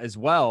as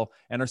well,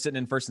 and are sitting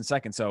in first and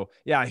second. So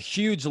yeah, a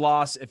huge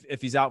loss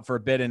if he's out for a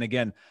bit. And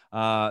again,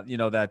 you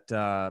know,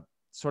 that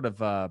sort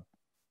of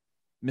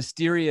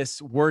mysterious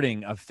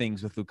wording of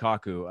things with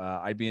Lukaku.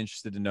 I'd be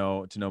interested to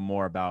know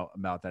more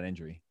about that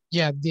injury.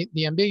 Yeah,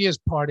 the ambiguous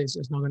part is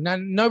not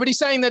good. Nobody's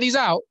saying that he's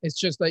out. It's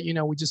just that, you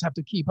know, we just have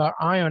to keep our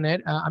eye on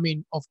it. I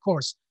mean, of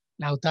course,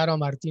 Lautaro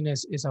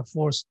Martinez is a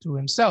force to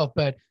himself,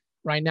 but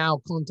right now,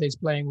 Conte is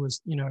playing with,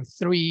 you know,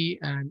 3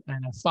 and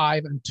a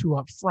 5 and 2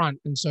 up front.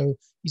 And so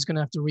he's going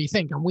to have to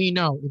rethink. And we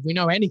know, if we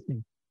know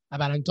anything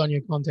about Antonio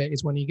Conte,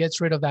 is when he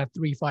gets rid of that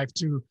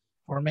 3-5-2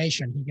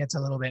 formation, he gets a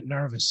little bit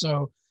nervous.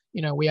 So,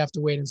 you know, we have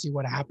to wait and see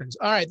what happens.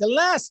 All right. The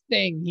last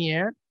thing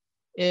here,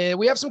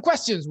 we have some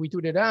questions. We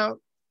tweeted out,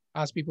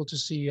 asked people to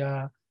see,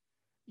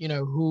 you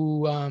know,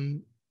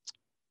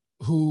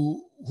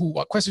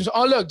 what questions.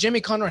 Oh, look,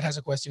 Jimmy Conrad has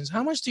a question.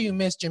 How much do you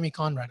miss Jimmy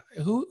Conrad?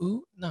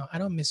 Who? No, I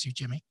don't miss you,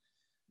 Jimmy.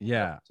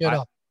 Yeah,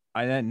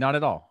 I not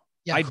at all.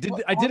 Yeah, I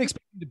did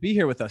expect him to be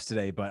here with us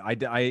today, but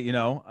I you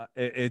know,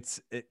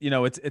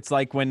 it's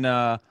like when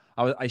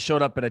I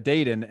showed up at a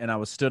date and I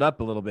was stood up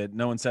a little bit.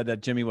 No one said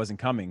that Jimmy wasn't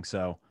coming,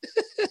 so.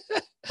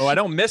 Oh, I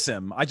don't miss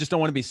him. I just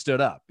don't want to be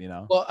stood up, you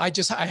know. Well, I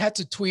had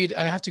to tweet.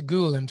 I have to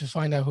Google him to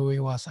find out who he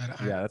was.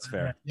 Yeah, that's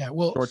fair. Yeah,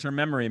 well, short-term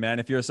memory, man.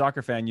 If you're a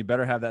soccer fan, you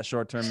better have that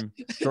short-term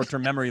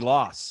memory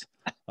loss,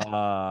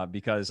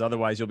 because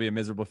otherwise you'll be a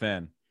miserable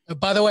fan.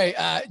 By the way,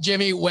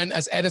 Jimmy went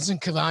as Edinson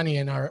Cavani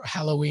in our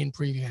Halloween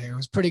preview. It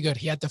was pretty good.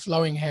 He had the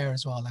flowing hair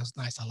as well. That was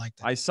nice. I liked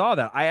it. I saw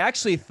that. I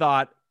actually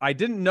thought, I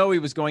didn't know he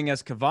was going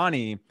as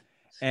Cavani,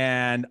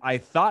 and I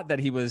thought that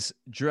he was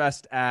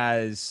dressed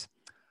as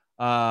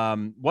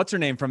what's her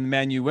name from the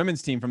Man U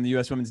women's team, from the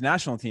U.S. women's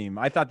national team.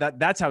 I thought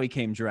that's how he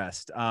came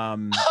dressed.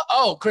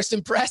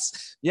 Christen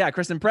Press. Yeah,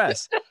 Christen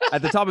Press.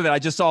 At the top of it, I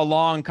just saw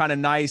long, kind of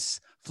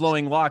nice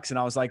flowing locks, and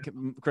I was like,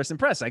 Christen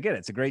Press, I get it.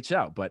 It's a great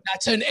show, but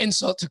that's an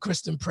insult to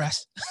Christen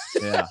Press.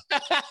 Yeah.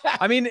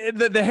 I mean,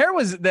 the hair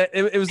was that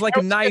it was like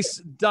a nice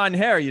done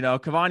hair, you know.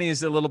 Cavani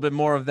is a little bit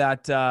more of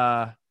that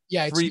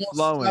free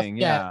flowing.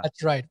 Yeah,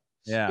 that's right.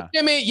 Yeah.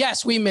 Jimmy,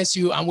 yes, we miss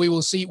you, and we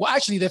will see. Well,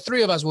 actually, the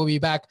 3 of us will be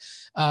back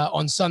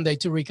on Sunday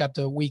to recap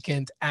the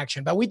weekend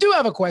action. But we do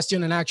have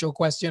an actual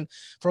question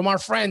from our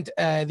friend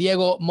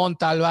Diego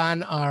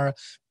Montalban, our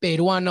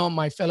Peruano,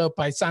 my fellow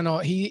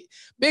paisano. He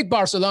big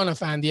Barcelona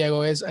fan,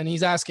 Diego is, and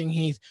he's asking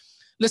Heath,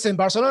 listen,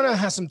 Barcelona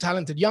has some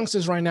talented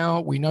youngsters right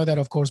now. We know that,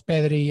 of course,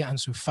 Pedri,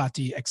 Ansu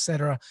Fati,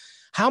 etc.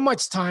 How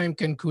much time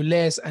can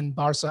culés and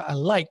Barca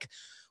alike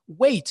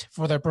wait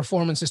for their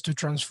performances to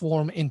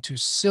transform into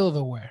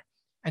silverware?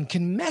 And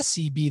can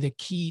Messi be the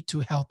key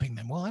to helping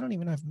them? Well, I don't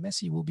even know if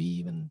Messi will be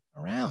even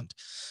around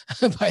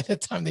by the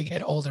time they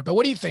get older. But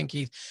what do you think,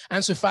 Keith?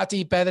 Ansu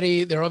Fati,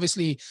 Pedri, they're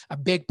obviously a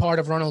big part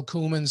of Ronald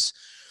Koeman's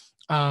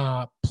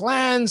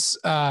plans.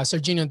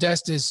 Sergiño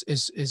Dest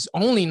is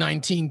only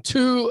 19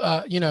 too.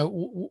 You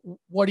know,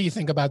 what do you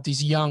think about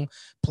these young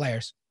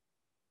players?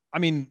 I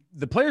mean,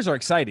 the players are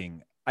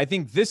exciting. I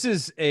think this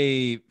is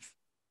a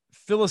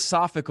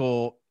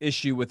philosophical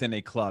issue within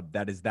a club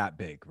that is that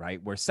big,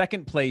 right? Where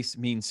second place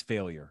means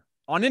failure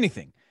on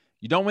anything.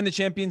 You don't win the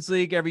Champions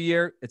League every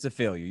year, it's a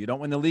failure. You don't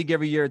win the league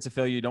every year, it's a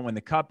failure. You don't win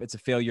the cup, it's a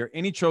failure.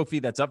 Any trophy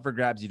that's up for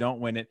grabs, you don't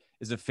win it,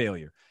 is a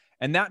failure.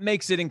 And that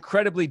makes it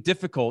incredibly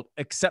difficult,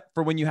 except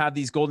for when you have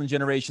these golden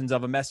generations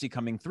of a Messi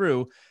coming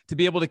through, to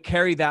be able to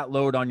carry that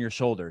load on your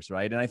shoulders,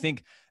 right? And I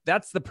think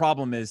that's the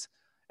problem is,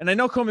 and I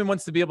know Koeman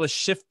wants to be able to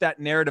shift that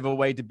narrative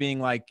away to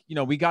being like, you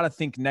know, we got to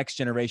think next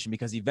generation,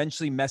 because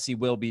eventually Messi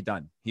will be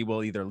done. He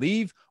will either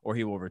leave or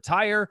he will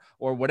retire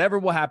or whatever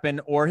will happen,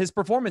 or his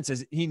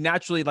performances. He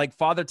naturally, like,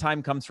 father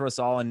time comes for us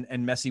all, and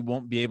Messi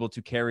won't be able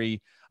to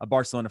carry a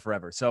Barcelona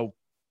forever. So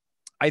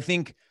I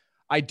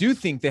do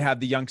think they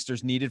have the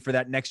youngsters needed for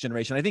that next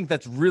generation. I think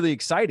that's really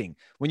exciting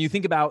when you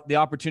think about the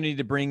opportunity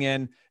to bring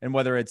in, and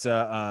whether it's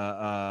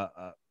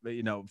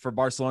you know, for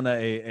Barcelona,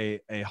 a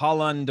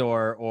Haaland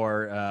or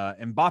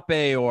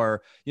Mbappe,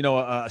 or, you know,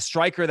 a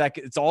striker that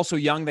it's also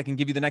young that can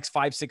give you the next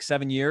 5, 6,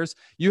 7 years.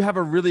 You have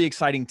a really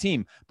exciting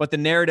team, but the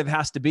narrative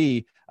has to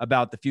be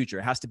about the future.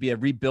 It has to be a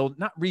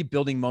not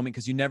rebuilding moment,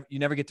 because you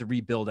never get to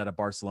rebuild at a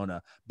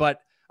Barcelona, but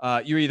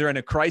you're either in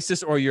a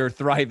crisis or you're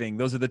thriving.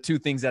 Those are the two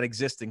things that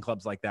exist in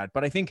clubs like that.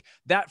 But I think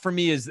that for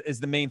me is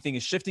the main thing,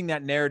 is shifting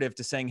that narrative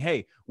to saying,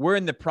 hey, we're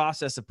in the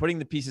process of putting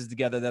the pieces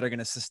together that are going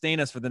to sustain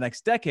us for the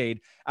next decade,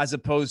 as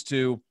opposed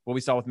to what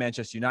we saw with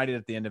Manchester United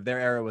at the end of their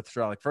era with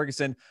Sir Alex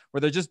Ferguson,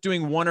 where they're just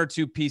doing one or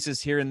two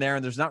pieces here and there.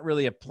 And there's not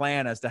really a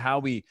plan as to how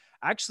we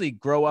actually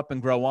grow up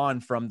and grow on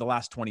from the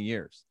last 20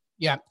 years.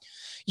 Yeah.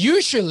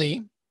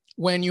 Usually,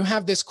 when you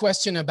have this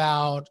question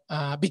about,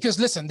 because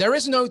listen, there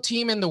is no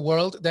team in the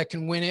world that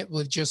can win it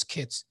with just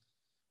kids,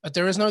 but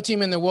there is no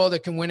team in the world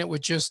that can win it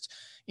with just,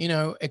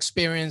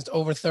 experienced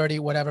over 30,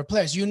 whatever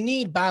players. You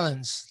need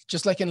balance,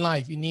 just like in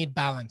life, you need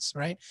balance,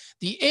 right?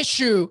 The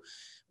issue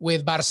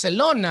with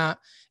Barcelona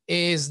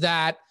is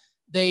that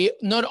they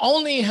not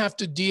only have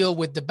to deal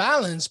with the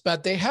balance,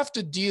 but they have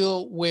to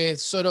deal with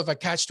sort of a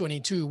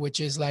catch-22, which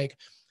is like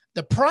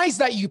the price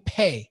that you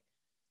pay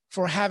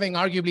for having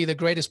arguably the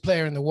greatest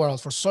player in the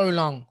world for so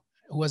long,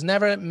 who has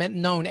never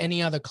known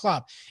any other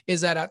club,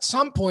 is that at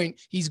some point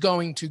he's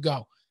going to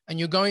go, and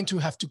you're going to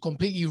have to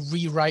completely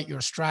rewrite your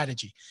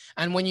strategy.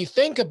 And when you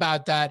think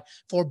about that,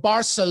 for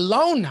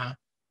Barcelona,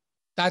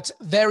 that's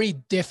very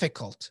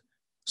difficult.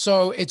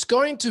 So it's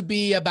going to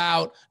be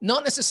about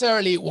not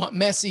necessarily what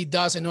Messi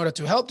does in order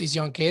to help these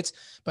young kids,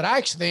 but I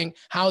actually think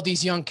how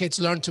these young kids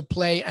learn to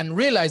play and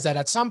realize that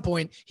at some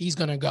point he's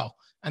going to go.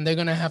 And they're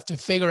going to have to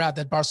figure out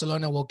that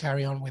Barcelona will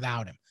carry on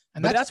without him.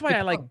 And that's why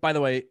I like, by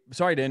the way,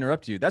 sorry to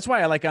interrupt you. That's why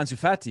I like Ansu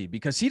Fati,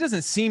 because he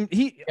doesn't seem,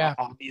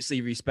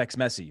 obviously respects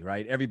Messi,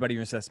 right? Everybody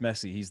respects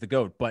Messi. He's the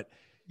GOAT, but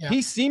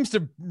he seems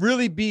to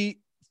really be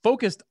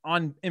focused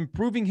on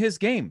improving his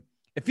game.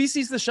 If he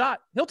sees the shot,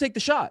 he'll take the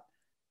shot.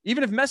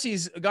 Even if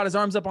Messi's got his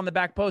arms up on the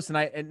back post,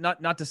 and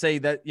not to say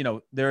that,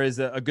 there is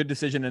a good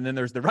decision and then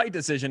there's the right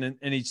decision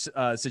in each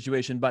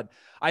situation, but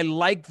I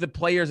like the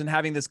players and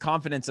having this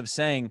confidence of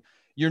saying,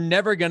 you're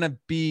never going to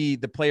be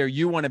the player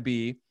you want to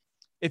be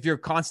if you're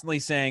constantly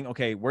saying,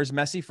 okay, where's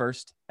Messi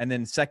first? And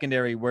then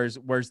secondary, where's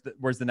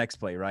the next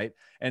play, right?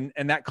 And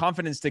that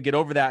confidence to get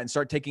over that and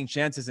start taking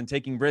chances and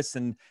taking risks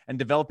and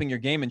developing your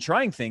game and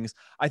trying things,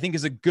 I think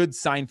is a good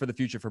sign for the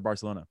future for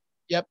Barcelona.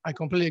 Yep, I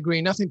completely agree.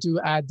 Nothing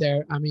to add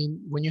there. I mean,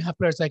 when you have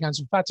players like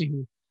Ansu Fati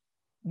who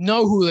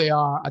know who they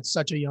are at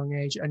such a young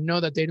age and know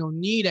that they don't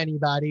need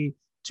anybody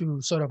to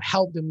sort of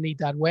help them lead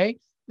that way,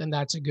 then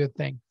that's a good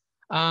thing.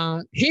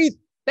 Heath,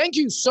 thank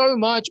you so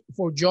much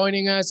for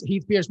joining us.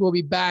 Heath Pearce will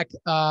be back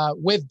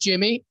with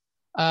Jimmy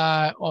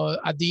at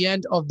the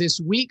end of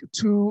this week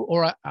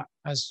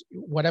as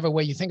whatever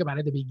way you think about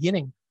it, the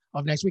beginning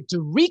of next week, to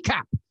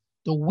recap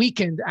the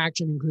weekend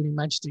action, including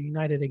Manchester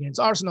United against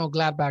Arsenal,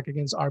 Gladbach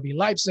against RB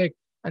Leipzig,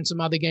 and some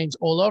other games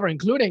all over,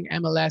 including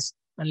MLS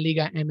and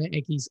Liga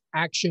MX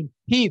action.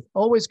 Heath,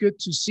 always good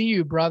to see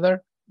you,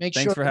 brother.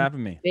 Thanks for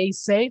having me. Stay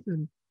safe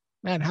and,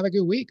 man, have a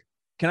good week.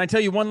 Can I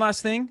tell you one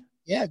last thing?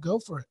 Yeah, go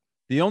for it.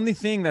 The only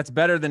thing that's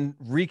better than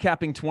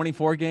recapping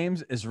 24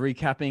 games is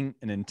recapping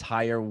an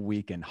entire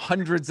weekend.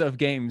 Hundreds of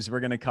games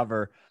we're going to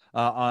cover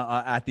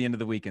at the end of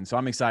the weekend. So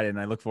I'm excited, and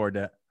I look forward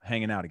to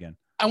hanging out again.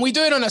 And we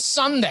do it on a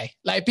Sunday.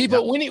 Like,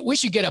 people, we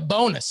should get a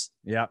bonus.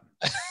 Yeah.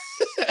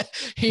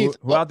 Heath,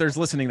 who out there's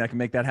listening that can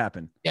make that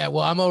happen? Yeah,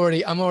 well, I'm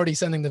already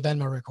sending the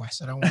Venmo request,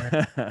 so don't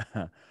worry.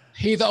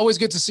 Heath, always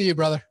good to see you,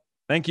 brother.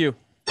 Thank you.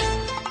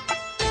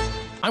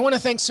 I want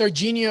to thank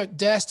Serginho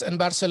Dest and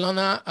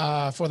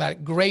Barcelona for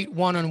that great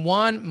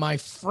one-on-one. My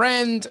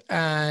friend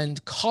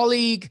and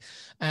colleague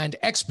and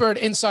expert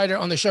insider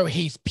on the show,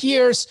 Heath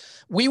Pearce.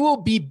 We will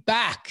be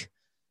back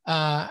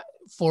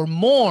for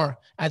more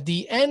at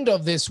the end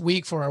of this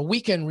week for our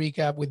weekend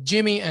recap with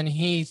Jimmy and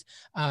Heath.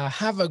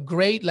 Have a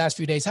great last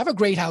few days. Have a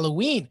great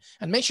Halloween.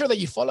 And make sure that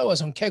you follow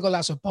us on Que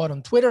Golazo Pod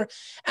on Twitter.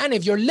 And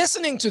if you're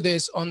listening to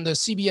this on the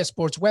CBS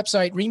Sports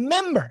website,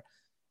 remember,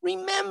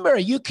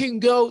 you can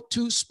go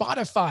to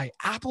Spotify,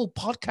 Apple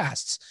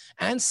Podcasts,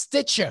 and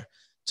Stitcher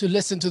to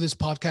listen to this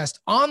podcast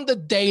on the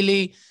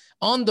daily,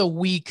 on the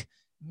week.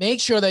 Make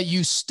sure that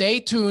you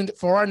stay tuned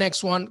for our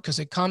next one because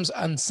it comes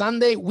on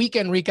Sunday.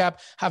 Weekend recap.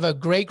 Have a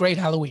great, great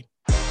Halloween.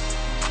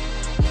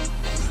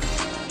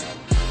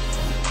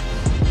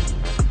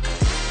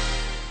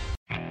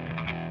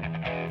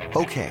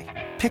 Okay,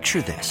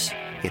 picture this.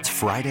 It's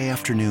Friday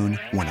afternoon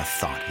when a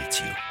thought hits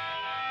you.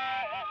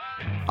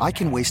 I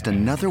can waste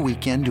another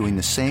weekend doing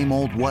the same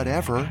old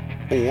whatever,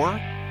 or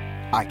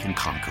I can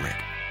conquer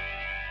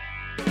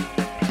it.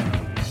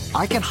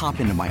 I can hop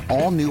into my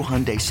all-new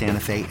Hyundai Santa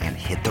Fe and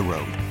hit the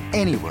road.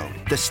 Any road.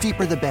 The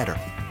steeper, the better.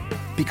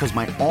 Because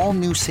my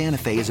all-new Santa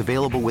Fe is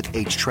available with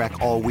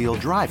H-Track all-wheel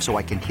drive, so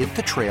I can hit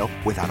the trail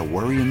without a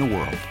worry in the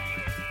world.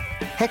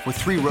 Heck, with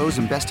 3 rows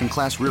and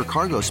best-in-class rear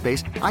cargo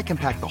space, I can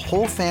pack the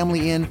whole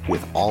family in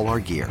with all our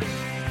gear.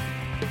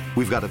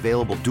 We've got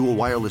available dual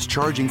wireless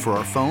charging for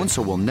our phones,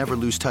 so we'll never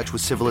lose touch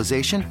with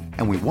civilization,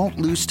 and we won't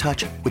lose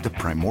touch with the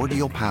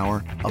primordial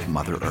power of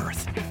Mother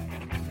Earth.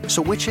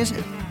 So which is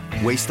it?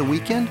 Waste the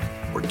weekend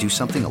or do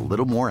something a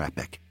little more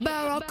epic?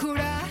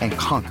 And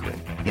conquer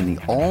it in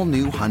the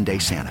all-new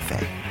Hyundai Santa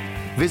Fe.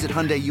 Visit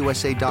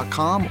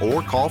HyundaiUSA.com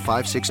or call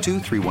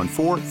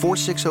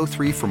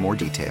 562-314-4603 for more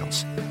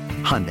details.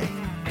 Hyundai,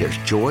 there's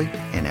joy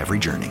in every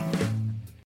journey.